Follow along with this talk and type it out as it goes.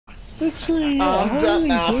The tree. Jet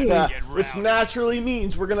Master, Get which round. naturally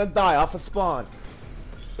means we're gonna die off a spawn.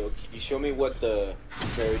 So can you show me what the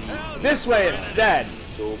rarity This way instead.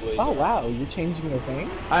 dual blades Oh are? wow, you're changing the thing?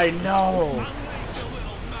 I know.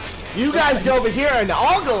 You guys go over here and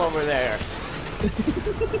I'll go over there.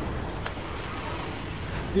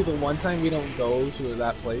 Dude, the one time we don't go to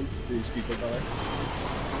that place, these people go. Like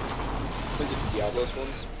the Diablos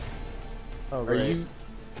ones? Oh,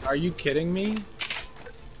 Are you kidding me?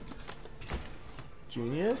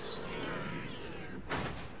 Genius?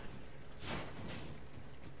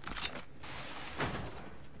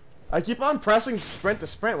 I keep on pressing sprint to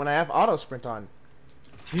sprint when I have auto sprint on.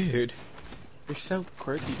 Dude, you're so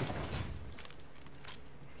quirky.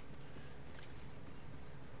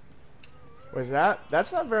 Where's that?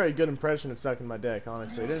 That's not a very good impression of sucking my dick,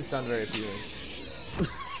 honestly. It didn't sound very appealing.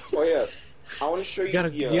 Oh yeah, I want to show you.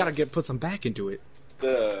 You gotta put some back into it.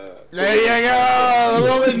 The. There you go! A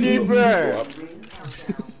little bit deeper!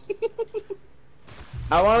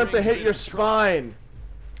 I want it to hit your spine.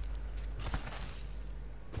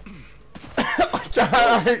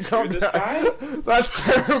 God, come Through this back. guy? That's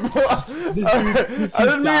terrible. This I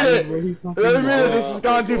didn't mean it. He's I didn't mean it. This has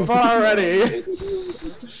gone too far already.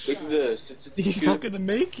 It's, look at this. He's not gonna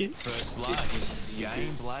make it. First blood.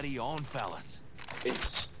 Game bloody on, fellas.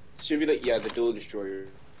 It's should be like, yeah, the dual destroyer.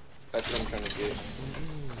 That's what I'm trying to get.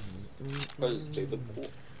 Cause they look cool.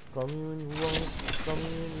 Call me when you want, call me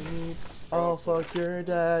when you need. I'll fuck your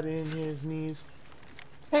dad in his knees.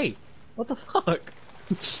 Hey, what the fuck?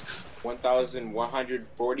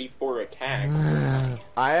 1,144 attack.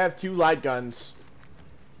 I have 2 light guns.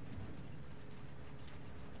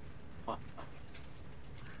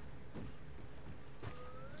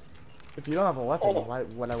 If you don't have a weapon, why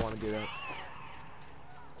would I want to do that?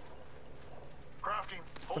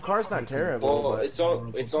 The car's not terrible, Well, but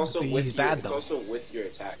it's also He's with your, bad, it's though. also with your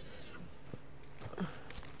attack.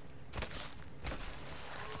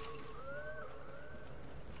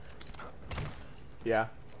 yeah.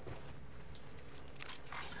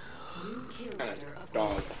 Kind of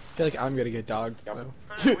dog. I feel like I'm gonna get dogged Yep.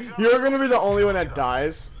 though. You're gonna be the only one that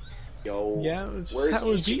dies. Yo. Yeah, it's just Where's how it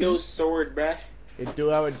would be. Ichigo's sword, bruh? It do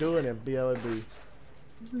how it do and it be how it be.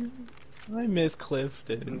 I miss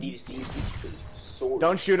Clifton. Need to see Ichigo's sword.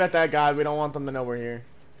 Don't shoot at that guy. We don't want them to know we're here.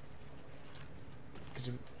 'Cause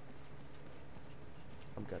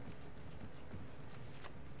I'm good.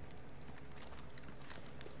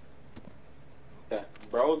 Yeah,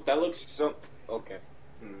 bro, that looks so. Okay.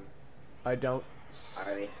 I don't.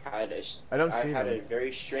 I had a. I don't see had them. a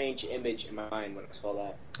very strange image in my mind when I saw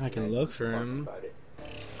that. I can look for Talking him. about it.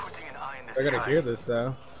 Putting an eye in the I gotta sky. hear this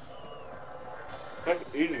though.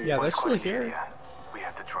 Yeah, they're still here. We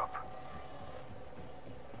have to drop.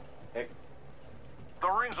 Heck, The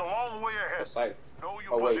ring's a long way ahead. it's like Know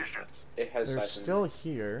your Oh, wait. positions. it has They're siphon. still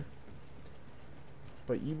here,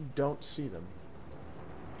 but you don't see them.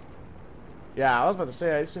 Yeah, I was about to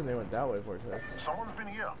say. I assume they went that way, Vortex. Someone's been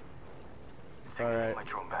here. Alright. My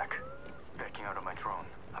drone back. Backing out of my drone.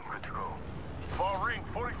 I'm good to go. Far ring,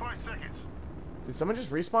 45 seconds. Did someone just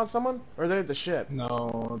respawn someone? Or are they at the ship?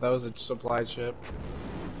 No, that was a supply ship.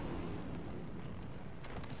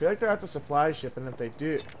 I feel like they're at the supply ship, and if they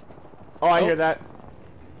do... Oh, I hear that.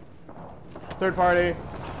 Third party.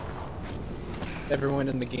 Everyone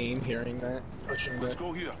in the game hearing that, pushing Let's that.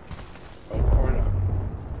 go here. Oh, corner.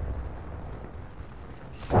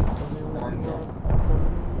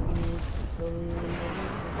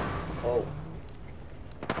 Oh.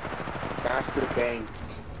 Master bang.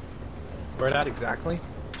 Where at exactly?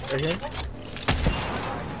 Right here?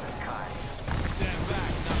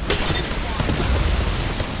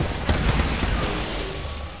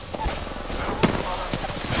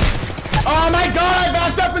 Oh my god, I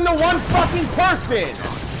backed up into one fucking person!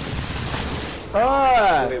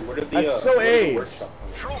 Wait, what are the, That's so what are the AIDS. workshop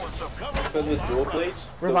ones? Trolling some cover. For the dual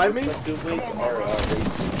blades? Revive the me? workshop dual blades are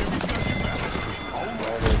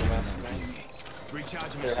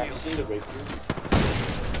Recharging Here, my have you shield. seen the breakthrough?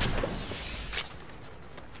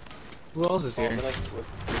 Who else is here? Like,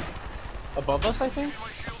 Above us, I think?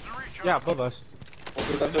 Yeah, above us.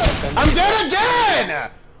 okay, that's what I'm saying. I'm dead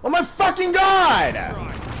again! Oh my fucking god!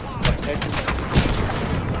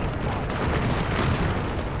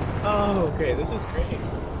 Oh, okay, this is great.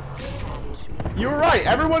 You were right,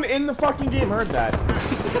 everyone in the fucking game heard that.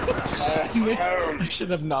 I should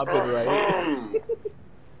have not been right.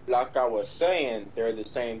 Like I was saying, they're the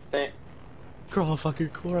same thing. Crawl, fucking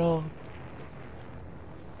crawl.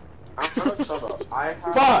 I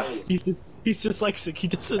have Fuck! He's just like sick. He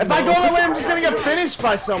doesn't. If I know. go that way, I'm just gonna get finished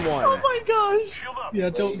by someone. Oh my gosh! Shield up. Yeah,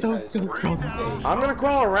 don't crawl this way. I'm gonna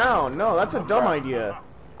crawl around. No, that's a dumb idea.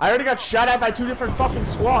 I already got shot at by 2 different fucking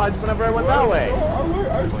squads whenever I went that way.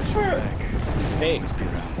 Hey,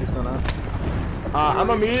 what's going on? I'm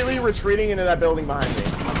immediately retreating into that building behind me.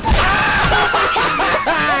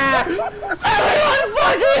 Everyone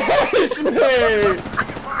fucking hates me!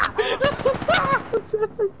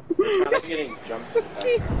 Kind of getting jumped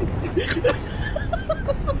inside.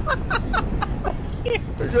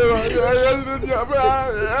 Come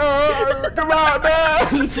on, man! I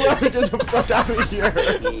just want to get the fuck out of here.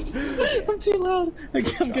 I'm too loud.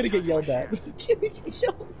 I'm gonna get yelled at. I'm gonna get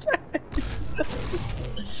yelled at.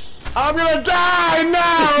 I'm gonna die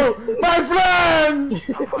now! My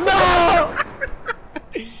friends! No!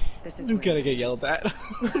 I'm gonna get yelled at.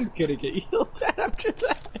 I'm gonna get yelled at after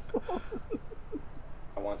that.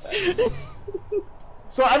 I want that.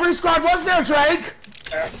 So every squad was there, Drake!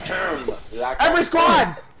 Every squad!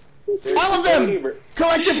 All of them!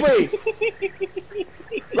 Collectively!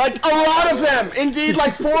 Like, a lot of them! Indeed,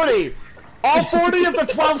 like 40! All 40 of the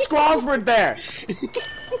 12 squads were there!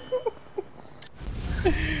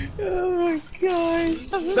 Oh my gosh.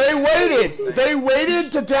 They waited! They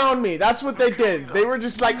waited to down me! That's what they did. They were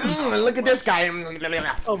just like, look at this guy.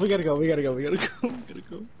 Oh, we gotta go, we gotta go, we gotta go, we gotta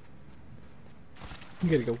go. We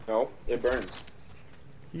gotta go. No, it burns.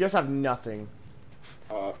 You guys have nothing.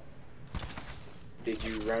 Did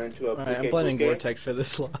you run into a Alright, I'm blaming Vortex for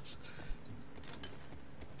this loss.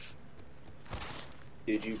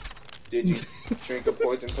 Did you drink a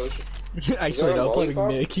poison potion? Actually, there a no, I'm blaming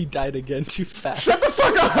lollipop? Nick. He died again too fast. Shut the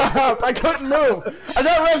fuck up! I couldn't move! I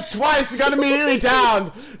got res twice and got immediately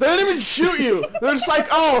downed! They didn't even shoot you! They're just like,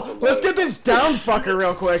 oh, let's get this down fucker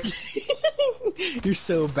real quick. You're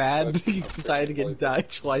so bad. You decided to get died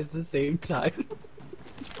twice at the same time.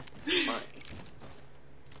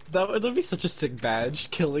 That'd be such a sick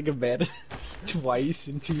badge, killing a man twice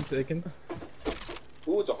in 2 seconds.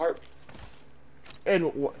 Ooh, it's a heart.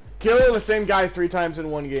 And killing the same guy 3 times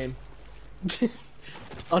in 1 game.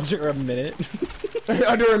 Under a minute.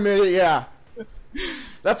 Under a minute, yeah.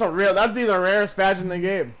 That'd be the rarest badge in the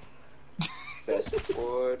game. Best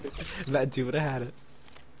wood. That dude would've had it.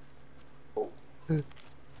 Oh.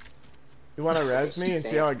 You wanna res me and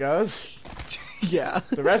see how it goes? Yeah.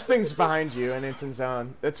 The rest thing's behind you and it's in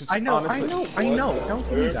zone. That's just, I know, honestly, I know. Don't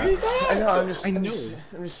do that. I know, I'm just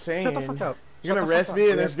saying. Shut the fuck up. You're gonna res me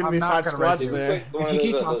and there's gonna be 5 squads there. If you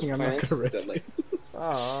keep talking, I'm not gonna rest you.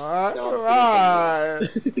 Aww, No, alright.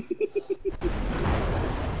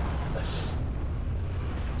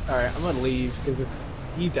 Alright, I'm gonna leave, because if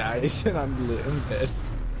he dies, then I'm dead.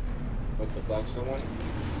 What the Blackstone one?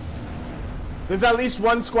 There's at least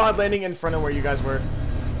 1 squad landing in front of where you guys were.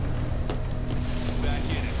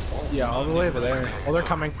 Yeah, all the way over there. Oh, they're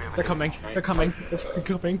coming. They're coming. They're coming. They're fucking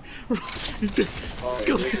coming. Oh,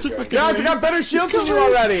 Go it's the fucking Guys, I got better shields than you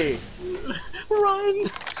already! Run!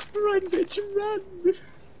 Run, bitch, run!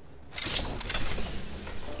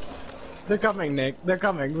 They're coming, Nick. They're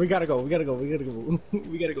coming. We gotta go. We gotta go. We gotta go.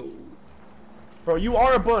 We gotta go. Bro, you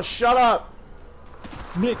are a bush. Shut up!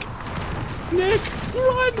 Nick! Nick!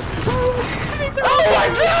 Run! Oh my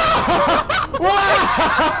god!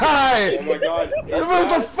 Why? Oh my god. Leave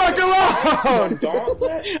us the fuck alone!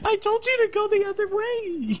 Gauntlet. I told you to go the other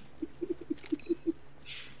way!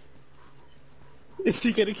 Is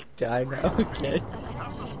he gonna die now? Okay.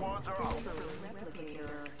 Squads are out.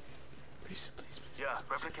 Please, please, please. Yeah,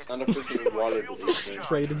 replicate. Not a freaking water balloon.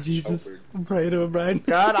 Pray to Jesus. Over. Pray to him, Brian.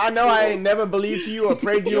 God, I know I ain't never believed you or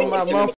prayed to you in my motherfucking